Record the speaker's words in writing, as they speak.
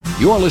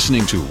You're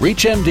listening to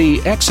ReachMD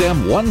XM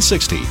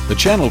 160, the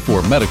channel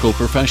for medical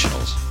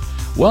professionals.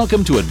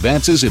 Welcome to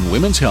Advances in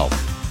Women's Health,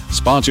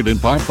 sponsored in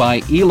part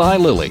by Eli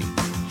Lilly.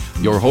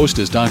 Your host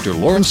is Dr.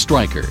 Lawrence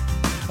Streicher,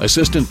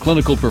 Assistant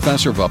Clinical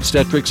Professor of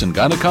Obstetrics and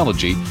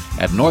Gynecology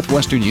at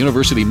Northwestern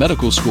University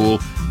Medical School,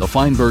 the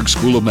Feinberg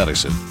School of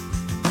Medicine.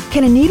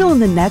 Can a needle in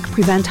the neck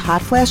prevent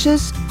hot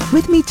flashes?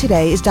 With me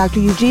today is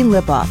Dr. Eugene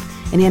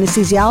Lipoff, an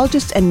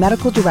anesthesiologist and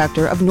medical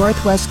director of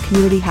Northwest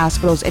Community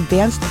Hospital's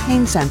Advanced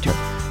Pain Center,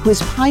 who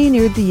has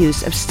pioneered the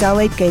use of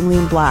stellate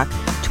ganglion block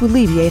to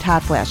alleviate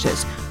hot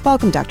flashes.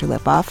 Welcome, Dr.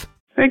 Lipoff.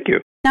 Thank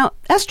you. Now,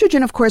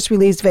 estrogen, of course,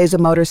 relieves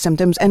vasomotor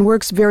symptoms and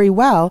works very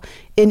well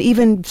in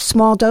even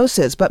small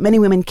doses, but many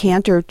women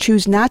can't or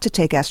choose not to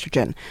take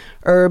estrogen.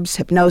 Herbs,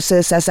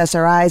 hypnosis,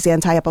 SSRIs,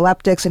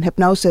 anti-epileptics, and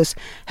hypnosis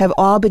have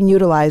all been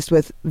utilized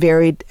with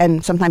varied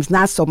and sometimes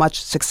not so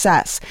much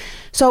success.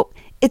 So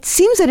it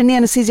seems that an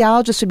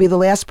anesthesiologist would be the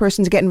last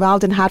person to get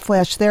involved in hot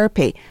flash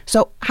therapy.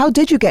 So how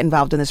did you get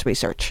involved in this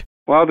research?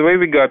 Well, the way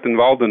we got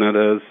involved in it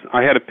is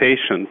I had a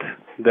patient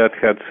that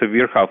had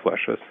severe hot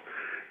flashes,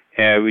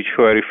 which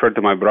I referred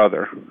to my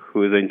brother,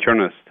 who is an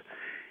internist.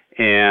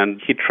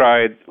 And he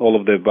tried all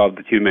of the above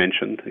that you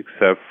mentioned,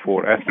 except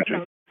for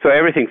estrogen. So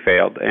everything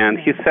failed. And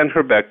he sent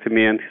her back to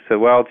me and he said,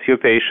 well, it's your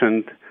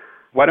patient.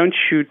 Why don't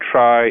you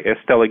try a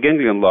stellate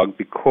ganglion block?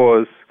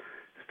 Because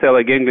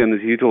stellate ganglion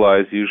is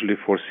utilized usually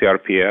for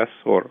CRPS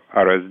or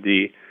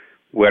RSD,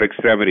 where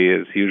extremity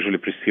is usually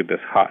perceived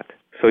as hot.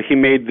 So he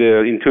made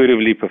the intuitive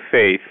leap of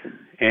faith.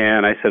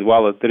 And I said,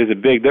 well, there is a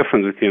big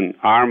difference between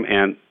arm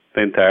and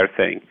the entire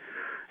thing,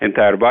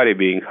 entire body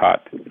being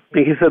hot.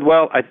 And he said,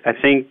 well, I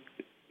think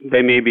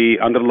they may be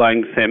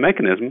underlying the same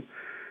mechanism.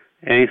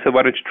 And he said,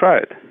 why don't you try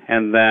it?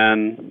 And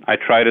then I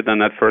tried it on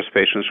that first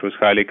patient. She was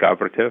highly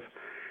cooperative,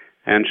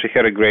 and she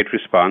had a great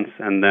response.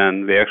 And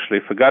then we actually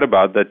forgot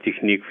about that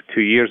technique for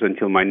 2 years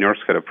until my nurse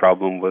had a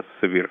problem with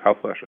severe hot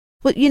flashes.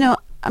 Well,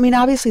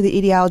 obviously the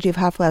etiology of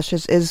hot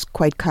flashes is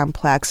quite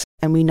complex,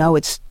 and we know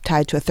it's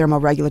tied to a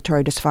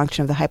thermoregulatory dysfunction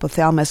of the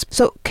hypothalamus.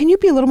 So can you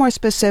be a little more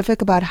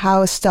specific about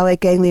how a stellate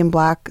ganglion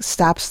block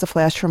stops the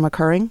flash from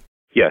occurring?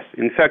 Yes.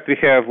 In fact, we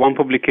have one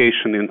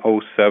publication in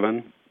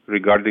 2007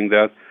 regarding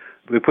that.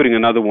 We're putting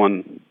another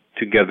one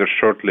together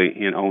shortly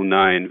in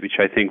 2009, which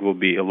I think will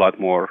be a lot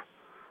more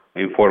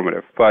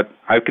informative. But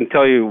I can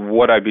tell you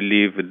what I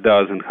believe it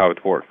does and how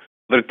it works.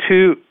 There are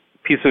two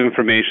pieces of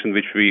information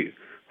which we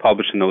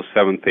published in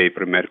 2007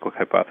 paper, Medical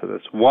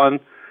Hypothesis.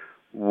 One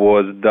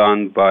was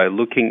done by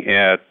looking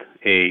at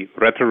a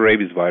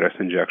retrorabies virus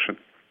injection.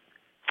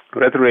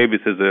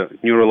 Retrorabies is a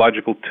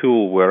neurological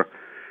tool where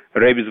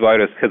rabies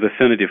virus has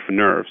affinity for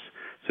nerves.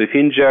 So if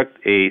you inject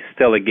a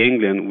stellate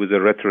ganglion with a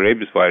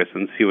retrorabies virus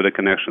and see where the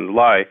connections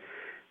lie,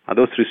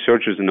 those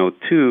researchers in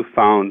 2002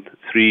 found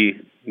three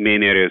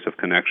main areas of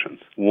connections.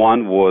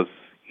 One was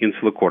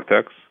insular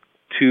cortex,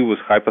 two was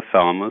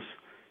hypothalamus,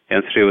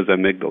 and three was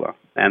amygdala.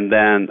 And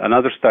then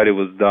another study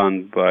was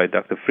done by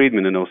Dr.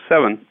 Friedman in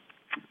 2007,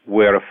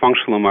 where a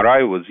functional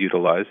MRI was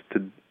utilized to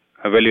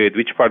evaluate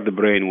which part of the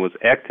brain was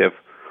active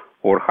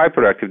or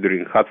hyperactive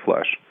during hot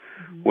flash,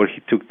 where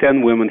he took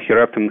 10 women, he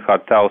wrapped them in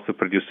hot towels to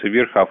produce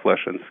severe hot flash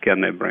and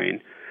scanned their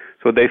brain.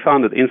 So they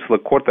found that insular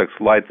cortex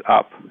lights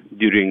up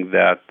during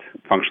that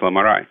functional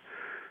MRI.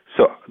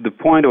 So the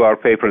point of our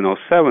paper in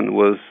 2007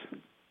 was,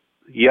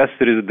 yes,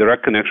 there is a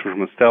direct connection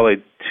from a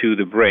stellate to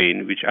the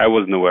brain, which I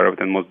wasn't aware of,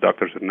 and most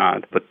doctors are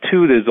not. But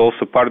two, there's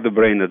also part of the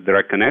brain that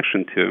direct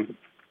connection to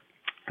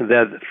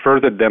that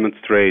further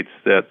demonstrates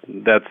that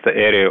that's the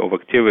area of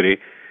activity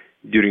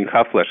during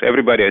hot flash.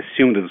 Everybody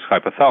assumed it was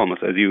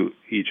hypothalamus, as you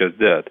just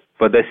did.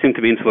 But there seemed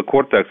to be insular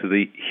cortex is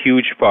a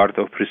huge part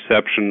of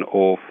perception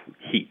of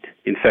heat.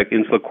 In fact,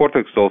 insular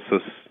cortex is also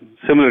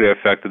similarly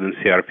affected in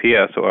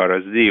CRPS or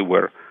RSD,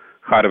 where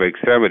hot of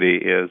extremity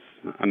is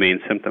a main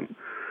symptom.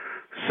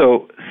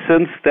 So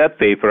since that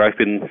paper, I've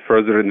been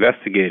further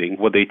investigating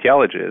what the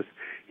etiology is.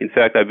 In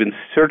fact, I've been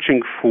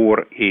searching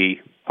for a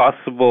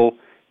possible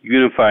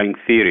unifying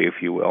theory,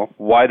 if you will.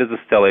 Why does the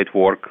stellate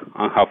work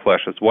on hot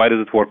flashes? Why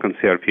does it work on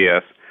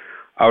CRPS?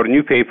 Our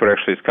new paper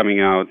actually is coming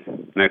out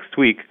next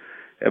week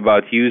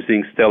about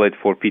using stellate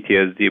for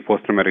PTSD,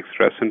 post-traumatic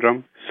stress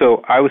syndrome.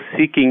 So I was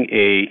seeking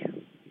a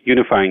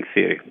unifying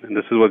theory, and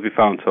this is what we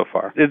found so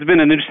far. It's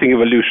been an interesting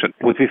evolution.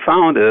 What we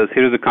found is,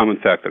 here's a common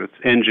factor. It's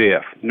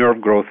NGF,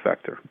 nerve growth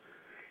factor.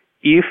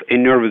 If a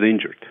nerve is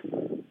injured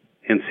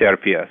in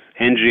CRPS,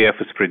 NGF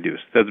is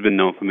produced. That's been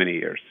known for many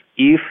years.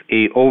 If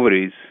a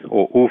ovaries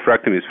or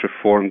oophorectomy is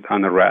performed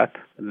on a rat,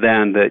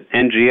 then the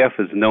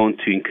NGF is known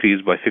to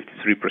increase by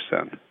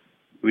 53%,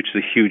 which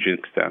is a huge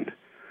extent.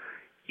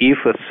 If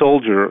a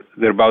soldier,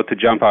 they're about to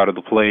jump out of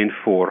the plane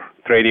for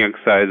training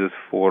exercises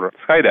for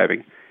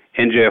skydiving,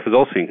 NGF is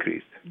also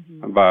increased,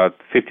 about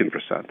 15%.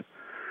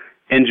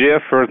 NGF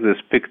first is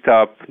picked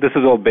up, this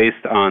is all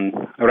based on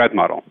a rat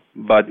model,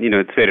 but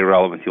it's very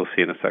relevant, you'll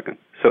see in a second.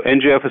 So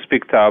NGF is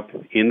picked up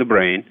in the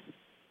brain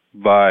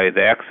by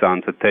the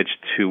axons attached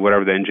to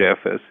wherever the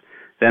NGF is.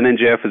 Then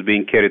NGF is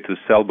being carried to the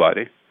cell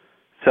body.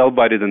 Cell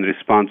body then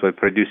responds by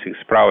producing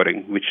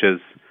sprouting, which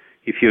is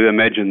if you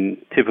imagine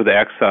tip of the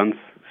axons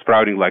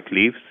sprouting like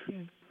leaves,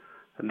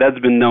 that's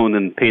been known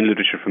in pain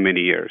literature for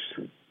many years,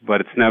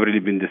 but it's never really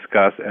been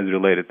discussed as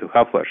related to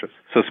hot flashes.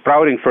 So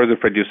sprouting further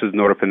produces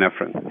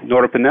norepinephrine.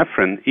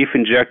 Norepinephrine, if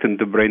injected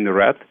into the brain or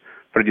rat,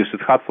 produces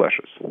hot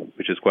flashes,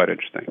 which is quite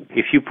interesting.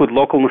 If you put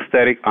local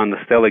anesthetic on the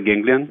stellate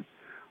ganglion,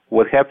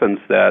 what happens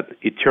is that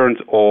it turns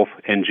off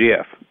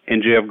NGF.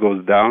 NGF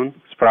goes down,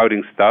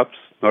 sprouting stops,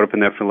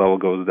 norepinephrine level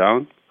goes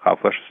down, hot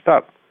flashes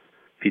stop.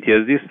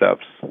 PTSD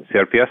stops,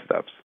 CRPS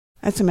stops.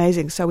 That's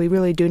amazing. So we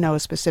really do know a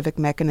specific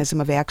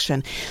mechanism of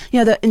action.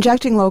 The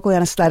injecting local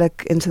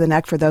anesthetic into the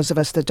neck, for those of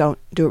us that don't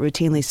do it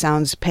routinely,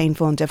 sounds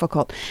painful and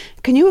difficult.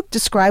 Can you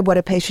describe what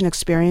a patient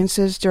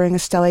experiences during a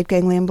stellate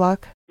ganglion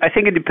block? I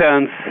think it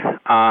depends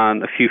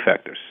on a few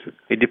factors.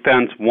 It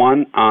depends,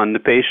 one, on the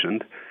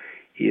patient.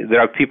 There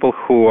are people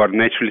who are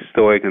naturally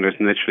stoic, and there's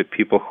naturally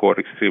people who are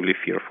extremely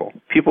fearful.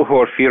 People who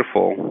are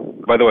fearful,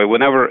 by the way,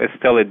 whenever a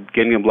stellate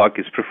ganglion block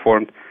is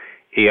performed,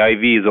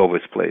 AIV is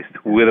always placed,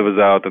 with or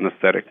without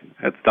anesthetic.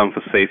 It's done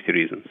for safety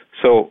reasons.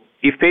 So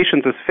if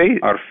patients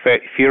are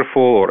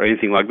fearful or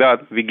anything like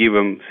that, we give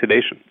them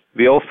sedation.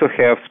 We also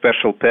have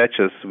special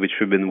patches which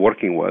we've been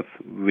working with,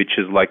 which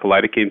is like a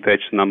lidocaine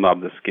patch to numb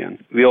up the skin.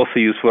 We also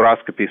use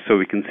fluoroscopy so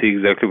we can see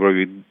exactly what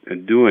we're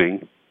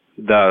doing,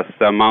 thus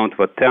the amount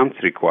of attempts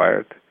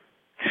required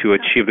to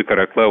achieve the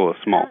correct level is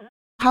small.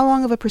 How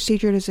long of a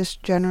procedure does this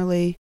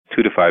generally?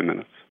 2 to 5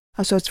 minutes.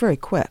 Oh, so it's very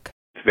quick.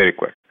 It's very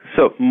quick.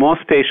 So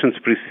most patients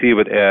perceive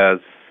it as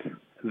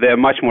they're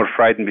much more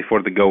frightened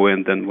before they go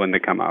in than when they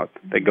come out.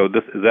 They go,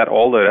 is that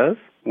all there is?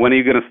 When are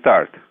you going to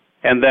start?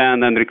 And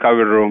then in the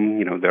recovery room,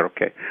 they're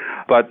okay.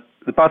 But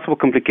the possible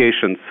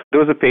complications,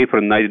 there was a paper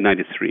in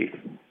 1993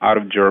 out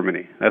of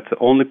Germany. That's the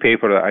only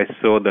paper that I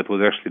saw that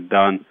was actually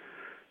done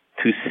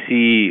to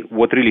see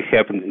what really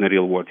happens in the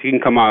real world. You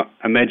can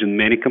imagine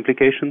many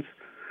complications.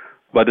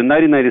 But in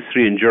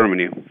 1993 in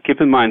Germany,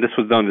 keep in mind this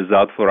was done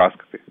without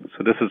fluoroscopy.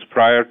 So this is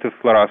prior to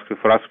fluoroscopy.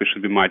 Fluoroscopy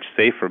should be much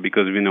safer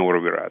because we know where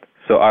we're at.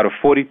 So out of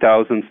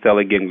 40,000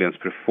 stellate ganglions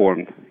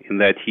performed in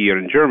that year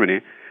in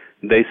Germany,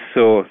 they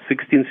saw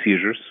 16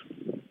 seizures.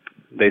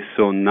 They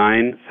saw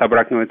 9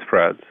 subarachnoid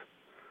spreads.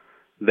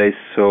 They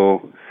saw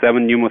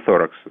 7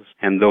 pneumothoraxes,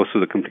 and those were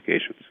the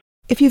complications.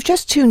 If you've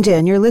just tuned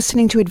in, you're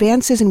listening to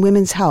Advances in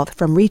Women's Health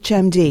from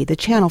ReachMD, the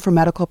channel for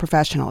medical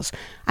professionals.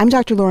 I'm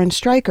Dr. Lauren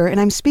Streicher, and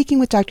I'm speaking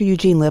with Dr.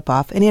 Eugene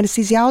Lipoff, an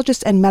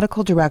anesthesiologist and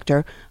medical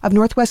director of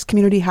Northwest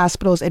Community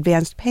Hospital's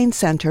Advanced Pain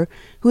Center,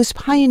 who has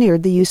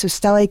pioneered the use of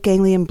stellate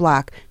ganglion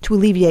block to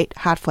alleviate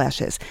hot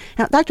flashes.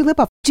 Now, Dr.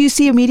 Lipoff, do you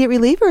see immediate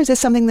relief, or is this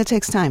something that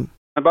takes time?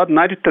 About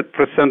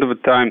 90% of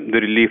the time, the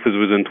relief is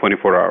within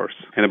 24 hours,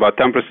 and about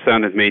 10%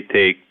 it may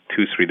take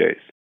 2-3 days.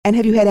 And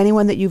have you had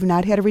anyone that you've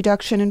not had a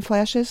reduction in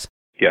flashes?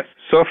 Yes.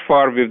 So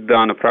far, we've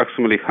done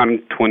approximately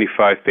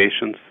 125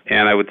 patients,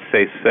 and I would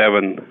say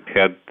 7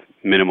 had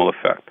minimal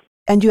effect.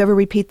 And do you ever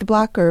repeat the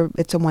block, or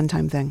it's a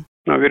one-time thing?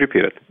 No, we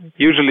repeat it.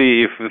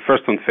 Usually, if the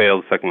first one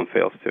fails, the second one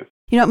fails too.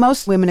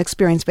 Most women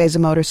experience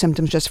vasomotor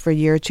symptoms just for a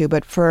year or two,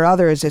 but for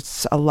others,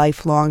 it's a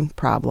lifelong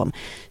problem.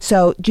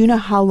 So do you know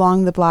how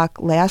long the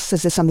block lasts?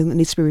 Is this something that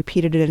needs to be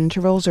repeated at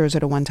intervals, or is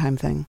it a one-time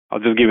thing? I'll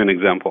just give you an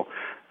example.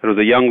 There was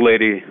a young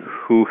lady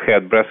who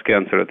had breast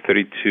cancer at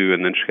 32,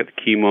 and then she had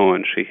chemo,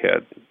 and she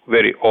had a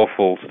very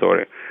awful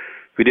story.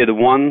 We did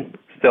one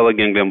stellate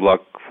ganglion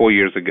block 4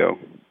 years ago.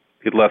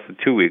 It lasted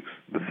 2 weeks.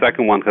 The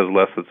second one has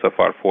lasted so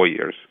far 4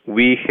 years.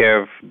 We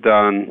have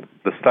done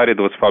the study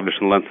that was published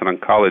in Lancet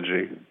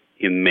Oncology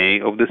in May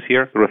of this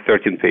year. There were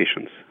 13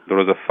 patients. There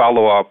was a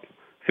follow-up,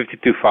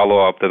 52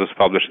 follow-up that was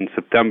published in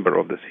September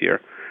of this year.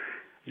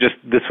 Just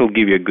this will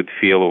give you a good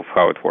feel of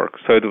how it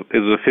works. So it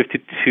was a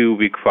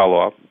 52-week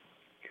follow-up.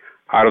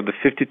 Out of the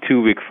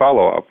 52-week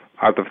follow-up,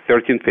 out of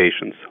 13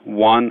 patients,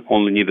 1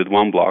 only needed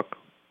 1 block,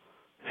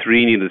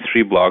 3 needed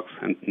 3 blocks,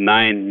 and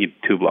 9 needed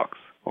 2 blocks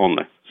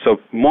only. So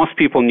most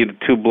people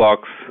needed 2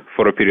 blocks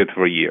for a period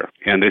of a year,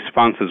 and the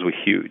responses were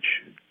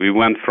huge. We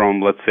went from,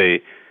 let's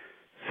say,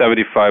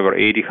 75 or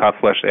 80 hot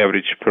flash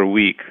average per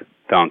week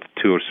down to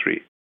 2 or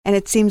 3. And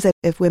it seems that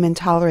if women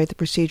tolerate the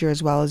procedure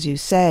as well as you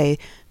say,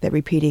 that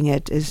repeating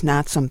it is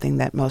not something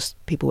that most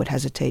people would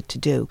hesitate to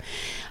do.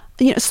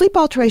 Sleep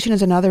alteration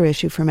is another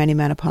issue for many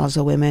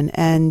menopausal women,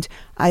 and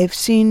I've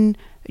seen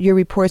your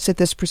reports that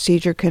this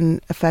procedure can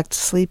affect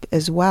sleep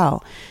as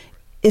well.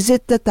 Is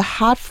it that the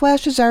hot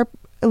flashes are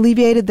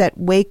alleviated that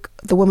wake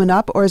the woman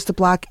up, or is the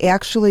block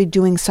actually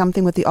doing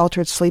something with the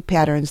altered sleep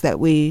patterns that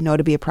we know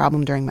to be a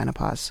problem during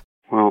menopause?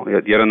 Well,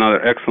 yet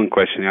another excellent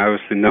question. You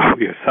obviously know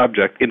your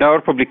subject. In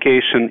our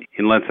publication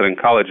in Lancet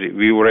Oncology,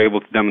 we were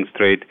able to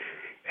demonstrate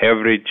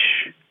average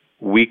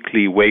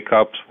weekly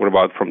wake-ups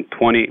went from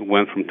 20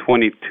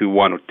 to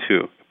 1 or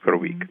 2 per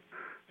week,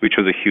 which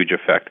was a huge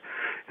effect.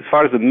 As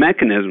far as the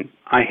mechanism,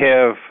 I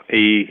have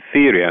a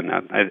theory on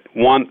that.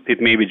 One,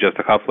 it may be just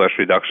a hot flash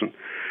reduction.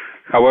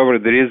 However,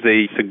 there is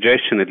a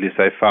suggestion, at least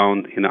I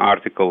found in an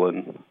article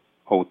in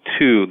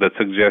 2002, that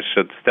suggests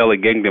that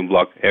stellate ganglion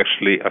block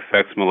actually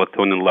affects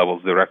melatonin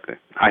levels directly.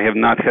 I have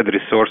not had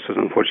resources,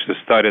 unfortunately,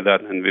 to study that,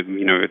 and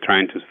we're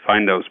trying to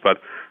find those, but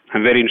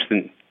I'm very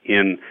interested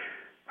in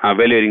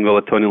evaluating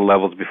melatonin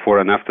levels before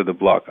and after the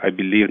block. I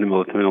believe the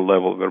melatonin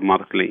level will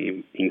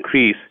markedly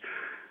increase.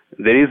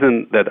 The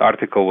reason that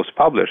article was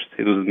published,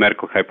 it was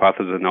Medical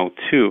Hypothesis in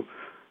 2002.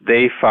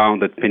 They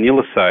found that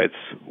pinealocytes,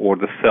 or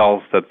the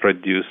cells that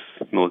produce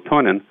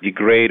melatonin,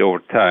 degrade over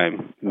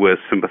time with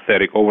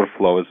sympathetic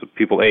overflow. As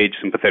people age,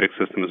 sympathetic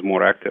system is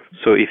more active.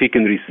 So if you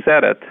can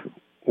reset it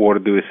or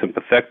do a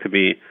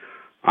sympathectomy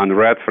on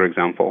rat, for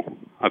example,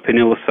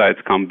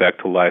 pinealocytes come back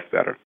to life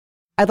better.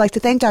 I'd like to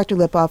thank Dr.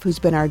 Lipov, who's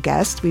been our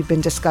guest. We've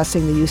been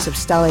discussing the use of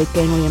stellate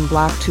ganglion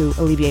block to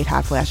alleviate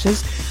hot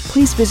flashes.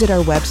 Please visit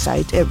our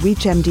website at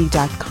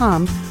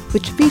reachmd.com,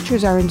 which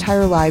features our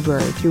entire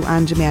library through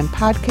on-demand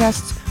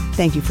podcasts.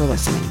 Thank you for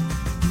listening.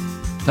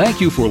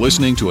 Thank you for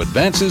listening to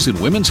Advances in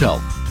Women's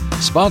Health,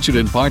 sponsored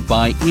in part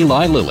by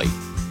Eli Lilly,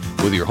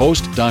 with your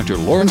host, Dr.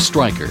 Lawrence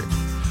Streicher.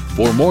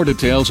 For more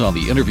details on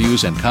the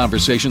interviews and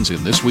conversations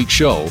in this week's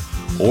show,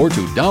 or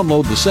to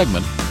download the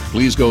segment,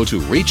 please go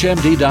to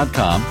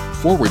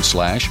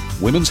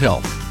reachmd.com/women's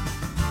health.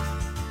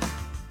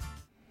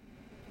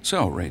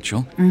 So,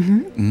 Rachel,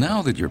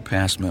 now that you're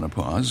past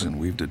menopause and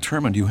we've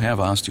determined you have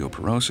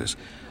osteoporosis,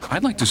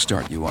 I'd like to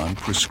start you on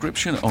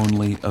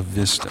prescription-only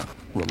Evista,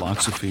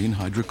 raloxifene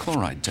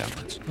hydrochloride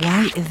tablets.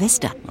 Why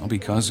Evista? Well,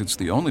 because it's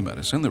the only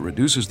medicine that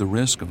reduces the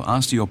risk of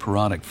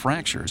osteoporotic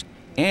fractures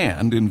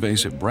and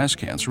invasive breast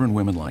cancer in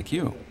women like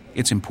you.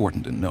 It's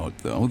important to note,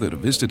 though, that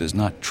Evista does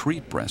not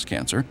treat breast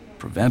cancer,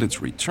 prevent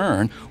its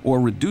return,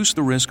 or reduce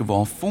the risk of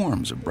all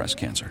forms of breast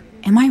cancer.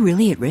 Am I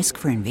really at risk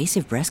for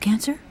invasive breast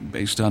cancer?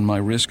 Based on my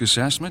risk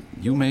assessment,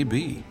 you may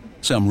be.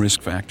 Some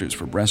risk factors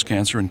for breast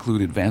cancer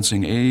include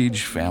advancing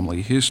age,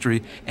 family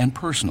history, and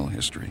personal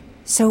history.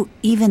 So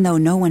even though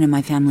no one in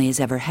my family has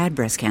ever had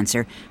breast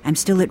cancer, I'm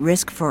still at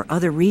risk for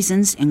other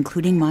reasons,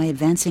 including my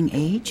advancing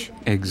age?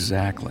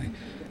 Exactly.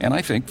 And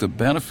I think the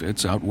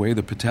benefits outweigh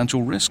the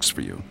potential risks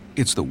for you.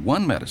 It's the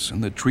one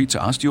medicine that treats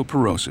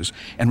osteoporosis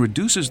and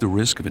reduces the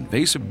risk of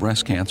invasive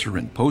breast cancer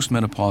in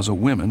postmenopausal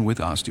women with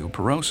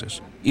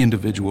osteoporosis.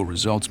 Individual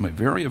results may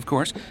vary, of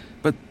course,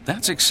 but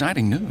that's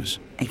exciting news.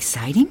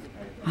 Exciting?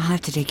 I'll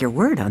have to take your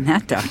word on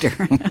that, doctor.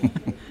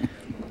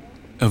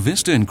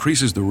 Evista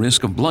increases the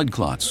risk of blood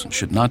clots and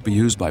should not be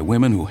used by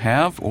women who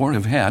have or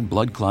have had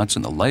blood clots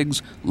in the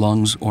legs,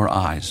 lungs, or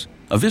eyes.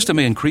 Evista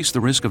may increase the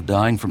risk of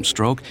dying from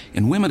stroke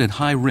in women at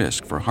high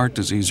risk for heart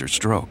disease or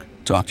stroke.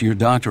 Talk to your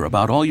doctor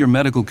about all your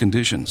medical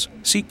conditions.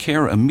 Seek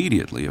care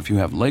immediately if you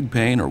have leg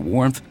pain or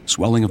warmth,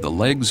 swelling of the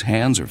legs,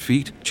 hands, or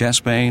feet,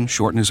 chest pain,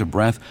 shortness of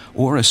breath,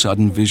 or a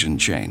sudden vision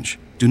change.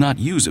 Do not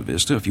use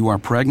Evista if you are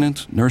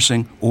pregnant,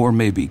 nursing, or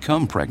may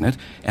become pregnant,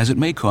 as it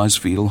may cause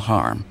fetal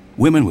harm.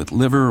 Women with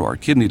liver or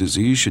kidney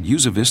disease should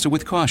use Evista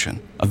with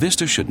caution.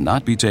 Evista should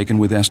not be taken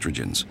with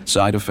estrogens.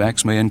 Side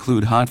effects may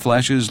include hot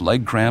flashes,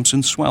 leg cramps,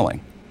 and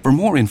swelling. For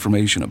more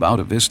information about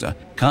Evista,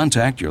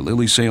 contact your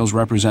Lilly sales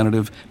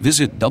representative,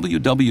 visit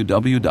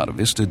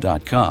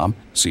www.evista.com,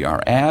 see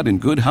our ad in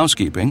Good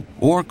Housekeeping,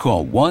 or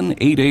call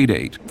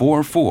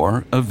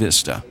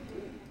 1-888-44-EVISTA.